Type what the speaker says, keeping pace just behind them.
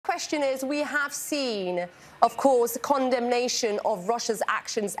question is, we have seen, of course, condemnation of Russia's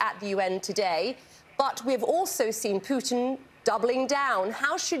actions at the UN today, but we've also seen Putin doubling down.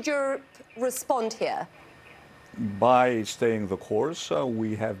 How should Europe respond here? By staying the course,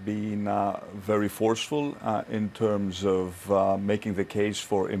 we have been very forceful in terms of making the case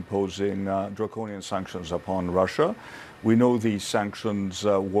for imposing draconian sanctions upon Russia. We know these sanctions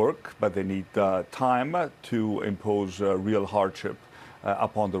work, but they need time to impose real hardship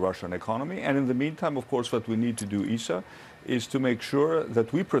upon the Russian economy. And in the meantime, of course, what we need to do, Isa, is to make sure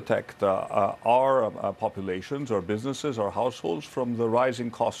that we protect our populations, our businesses, our households from the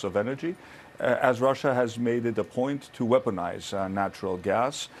rising costs of energy, as Russia has made it a point to weaponize natural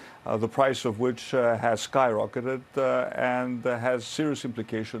gas, the price of which has skyrocketed and has serious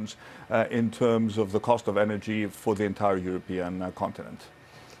implications in terms of the cost of energy for the entire European continent.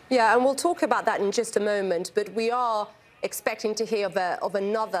 Yeah, and we'll talk about that in just a moment, but we are expecting to hear of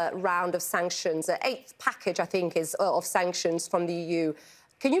another round of sanctions, an eighth package, I think, of sanctions from the EU.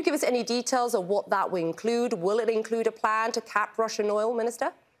 Can you give us any details of what that will include? Will it include a plan to cap Russian oil,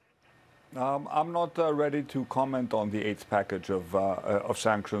 Minister? I'm not ready to comment on the eighth package of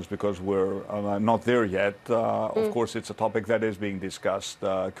sanctions because we're not there yet. Of course, it's a topic that is being discussed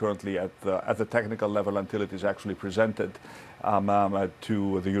currently at the technical level until it is actually presented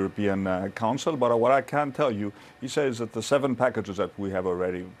to the European Council. But what I can tell you, he says that the 7 packages that we have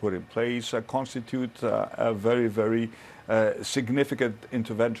already put in place constitute a very, very significant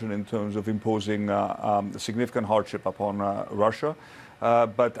intervention in terms of imposing significant hardship upon Russia.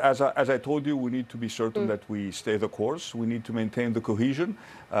 But as I told you, we need to be certain that we stay the course. We need to maintain the cohesion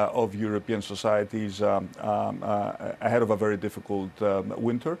of European societies ahead of a very difficult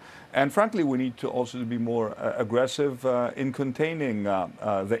winter. And frankly, we need to also be more aggressive in containing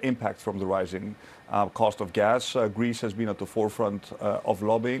the impact from the rising cost of gas. Greece has been at the forefront of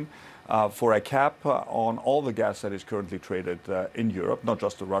lobbying for a cap on all the gas that is currently traded in Europe, not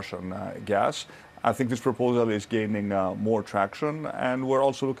just the Russian gas. I think this proposal is gaining more traction, and we're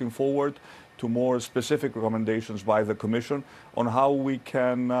also looking forward to more specific recommendations by the Commission on how we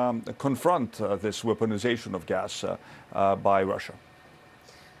can confront this weaponization of gas by Russia.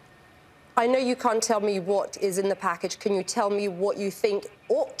 I know you can't tell me what is in the package. Can you tell me what you think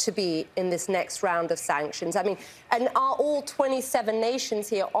ought to be in this next round of sanctions? I mean, and are all 27 nations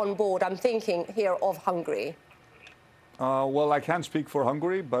here on board? I'm thinking here of Hungary. Well, I can't speak for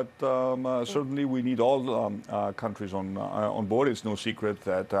Hungary, but certainly we need all countries on board. It's no secret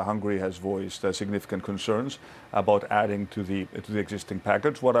that Hungary has voiced significant concerns about adding to the existing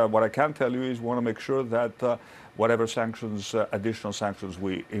package. What I can tell you is we want to make sure that whatever sanctions, additional sanctions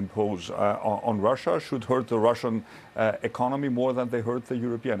we impose on Russia should hurt the Russian economy more than they hurt the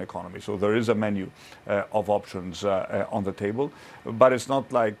European economy. So there is a menu of options on the table, but it's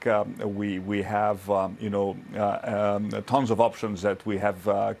not like we have tons of options that we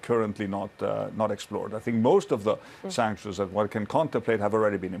have currently not explored. I think most of the sanctions that one can contemplate have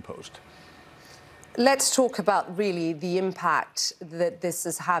already been imposed. Let's talk about really the impact that this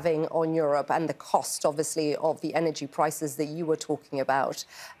is having on Europe and the cost, obviously, of the energy prices that you were talking about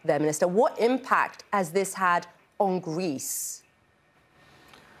there, Minister. What impact has this had on Greece?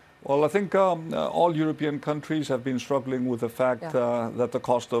 Well, I think all European countries have been struggling with the fact that the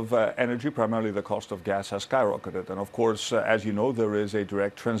cost of energy, primarily the cost of gas, has skyrocketed. And of course, as you know, there is a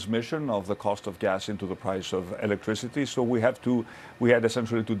direct transmission of the cost of gas into the price of electricity. So we had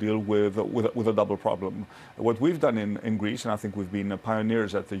essentially to deal with a double problem. What we've done in Greece, and I think we've been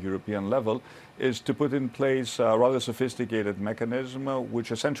pioneers at the European level, is to put in place a rather sophisticated mechanism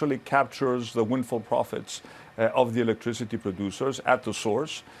which essentially captures the windfall profits of the electricity producers at the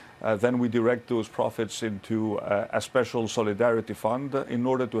source. Then we direct those profits into a special solidarity fund in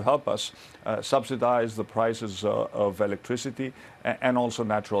order to help us subsidize the prices of electricity and also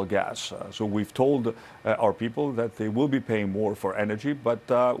natural gas. So we've told our people that they will be paying more for energy,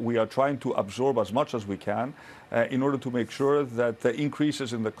 but we are trying to absorb as much as we can in order to make sure that the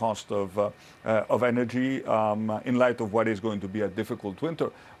increases in the cost of energy, in light of what is going to be a difficult winter,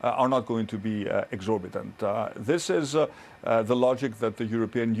 are not going to be exorbitant. This is the logic that the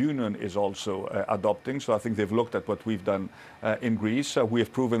European Union is also adopting. So I think they've looked at what we've done in Greece. We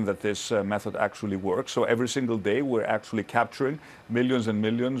have proven that this method actually works. So every single day we're actually capturing millions and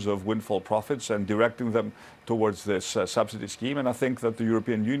millions of windfall profits and directing them towards this subsidy scheme. And I think that the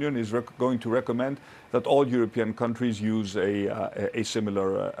European Union is going to recommend that all European countries use a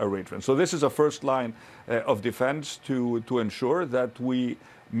similar arrangement. So this is a first line of defense to ensure that we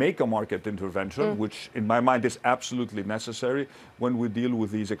make a market intervention, which in my mind is absolutely necessary when we deal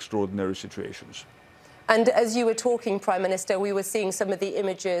with these extraordinary situations. And as you were talking, Prime Minister, we were seeing some of the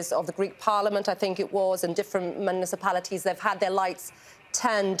images of the Greek Parliament, I think it was, and different municipalities. They've had their lights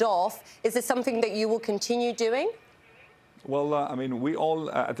turned off. Is this something that you will continue doing? Well, I mean, we all,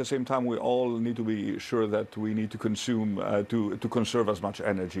 at the same time, we all need to be sure that we need to consume, to conserve as much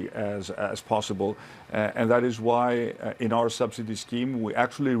energy as possible. And that is why in our subsidy scheme, we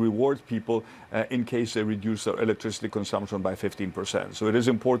actually reward people in case they reduce their electricity consumption by 15%. So it is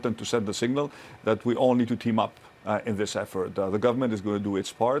important to send the signal that we all need to team up in this effort. The government is going to do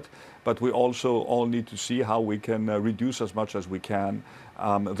its part, but we also all need to see how we can reduce as much as we can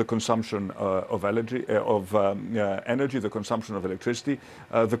the consumption of energy, the consumption of electricity,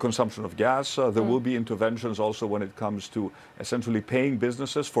 the consumption of gas. There will be interventions also when it comes to essentially paying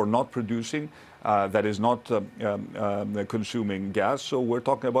businesses for not producing, that is not consuming gas. So we're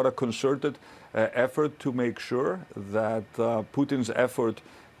talking about a concerted effort to make sure that Putin's effort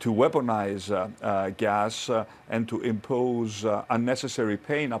to weaponize gas and to impose unnecessary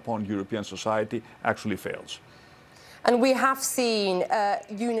pain upon European society actually fails. And we have seen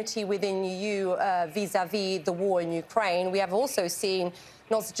unity within the EU vis-à-vis the war in Ukraine. We have also seen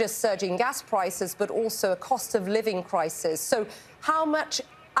not just surging gas prices, but also a cost of living crisis. So how much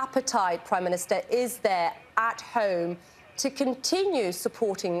appetite, Prime Minister, is there at home to continue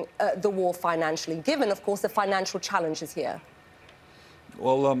supporting the war financially, given, of course, the financial challenges here?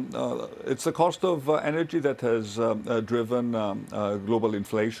 Well, it's the cost of energy that has driven global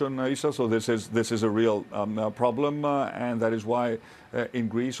inflation, Isa. So this is a real problem, and that is why in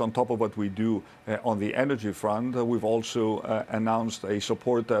Greece, on top of what we do on the energy front, we've also announced a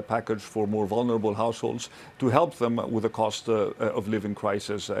support package for more vulnerable households to help them with the cost of living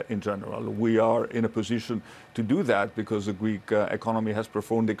crisis in general. We are in a position to do that because the Greek economy has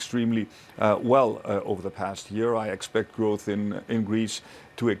performed extremely well over the past year. I expect growth in Greece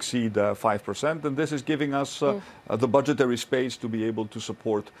to exceed 5%, and this is giving us the budgetary space to be able to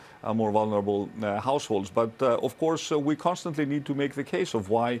support more vulnerable households. But of course, we constantly need to make the case of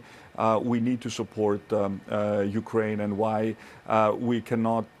why we need to support Ukraine and why we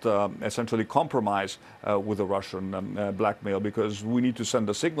cannot essentially compromise with the Russian blackmail, because we need to send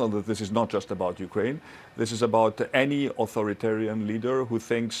a signal that this is not just about Ukraine. This is about any authoritarian leader who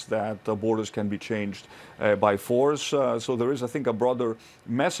thinks that borders can be changed by force. So there is, I think, a broader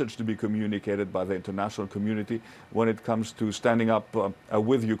message to be communicated by the international community when it comes to standing up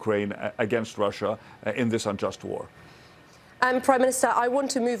with Ukraine against Russia in this unjust war. Prime Minister, I want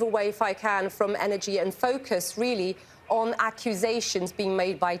to move away, if I can, from energy and focus really on accusations being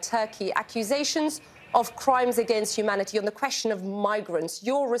made by Turkey, accusations of crimes against humanity on the question of migrants.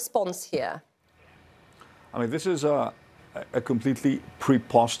 Your response here? I mean, this is a completely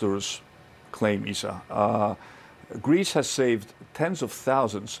preposterous claim, Isa. Greece has saved tens of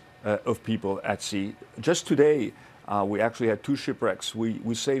thousands of people at sea. Just today, we actually had 2 shipwrecks.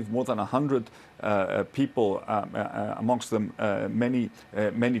 We saved more than 100 people, amongst them many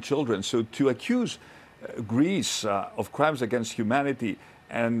children. So to accuse Greece of crimes against humanity,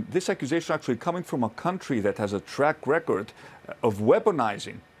 and this accusation actually coming from a country that has a track record of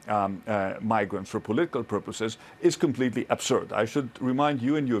weaponizing migrants for political purposes, is completely absurd. I should remind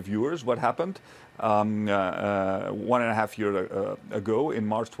you and your viewers what happened 1.5 years ago in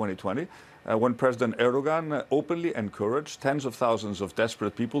March 2020. When President Erdogan openly encouraged tens of thousands of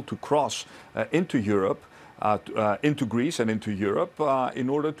desperate people to cross into Europe, into Greece and into Europe in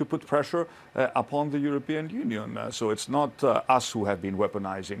order to put pressure upon the European Union. So it's not us who have been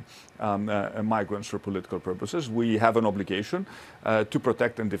weaponizing migrants for political purposes. We have an obligation to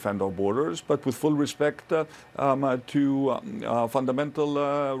protect and defend our borders, but with full respect to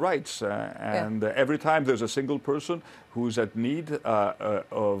fundamental rights. And every time there's a single person who's at need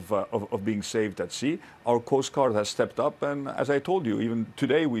of being saved at sea, our Coast Guard has stepped up. And as I told you, even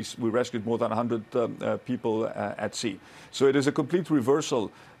today we rescued more than 100 people at sea. So it is a complete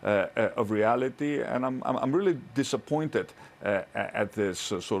reversal of reality, and I'm really disappointed at this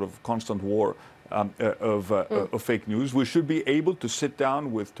sort of constant war of fake news. We should be able to sit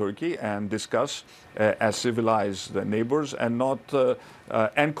down with Turkey and discuss as civilized neighbors and not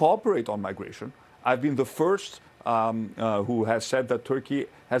and cooperate on migration. I've been the first who has said that Turkey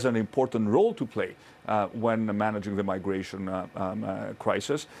has an important role to play when managing the migration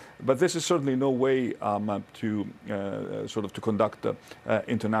crisis. But this is certainly no way to sort of to conduct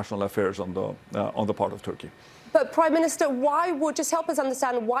international affairs on the part of Turkey. But Prime Minister, why would, just help us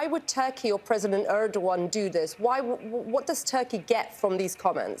understand, why would Turkey or President Erdogan do this? What does Turkey get from these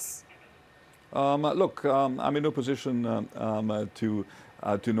comments? Look, I'm in no position to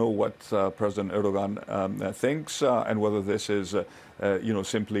to know what President Erdogan thinks and whether this is,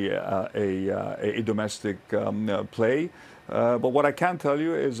 simply a domestic play. But what I can tell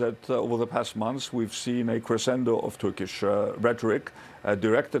you is that over the past months, we've seen a crescendo of Turkish rhetoric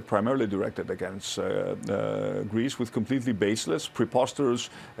primarily directed against Greece, with completely baseless, preposterous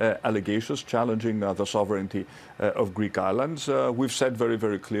allegations challenging the sovereignty of Greek islands. We've said very,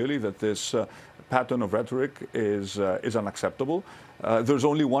 very clearly that this pattern of rhetoric is unacceptable. There's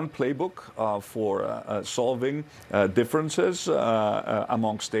only one playbook for solving differences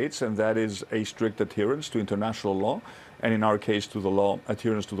among states, and that is a strict adherence to international law, and in our case, to the law,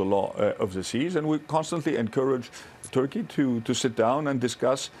 adherence to the law of the seas. And we constantly encourage Turkey to sit down and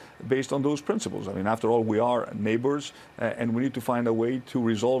discuss based on those principles. I mean, after all, we are neighbors, and we need to find a way to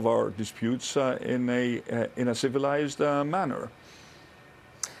resolve our disputes in a civilized manner.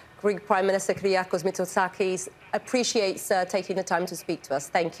 Greek Prime Minister Kyriakos Mitsotakis appreciates taking the time to speak to us.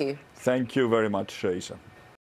 Thank you. Thank you very much, Isa.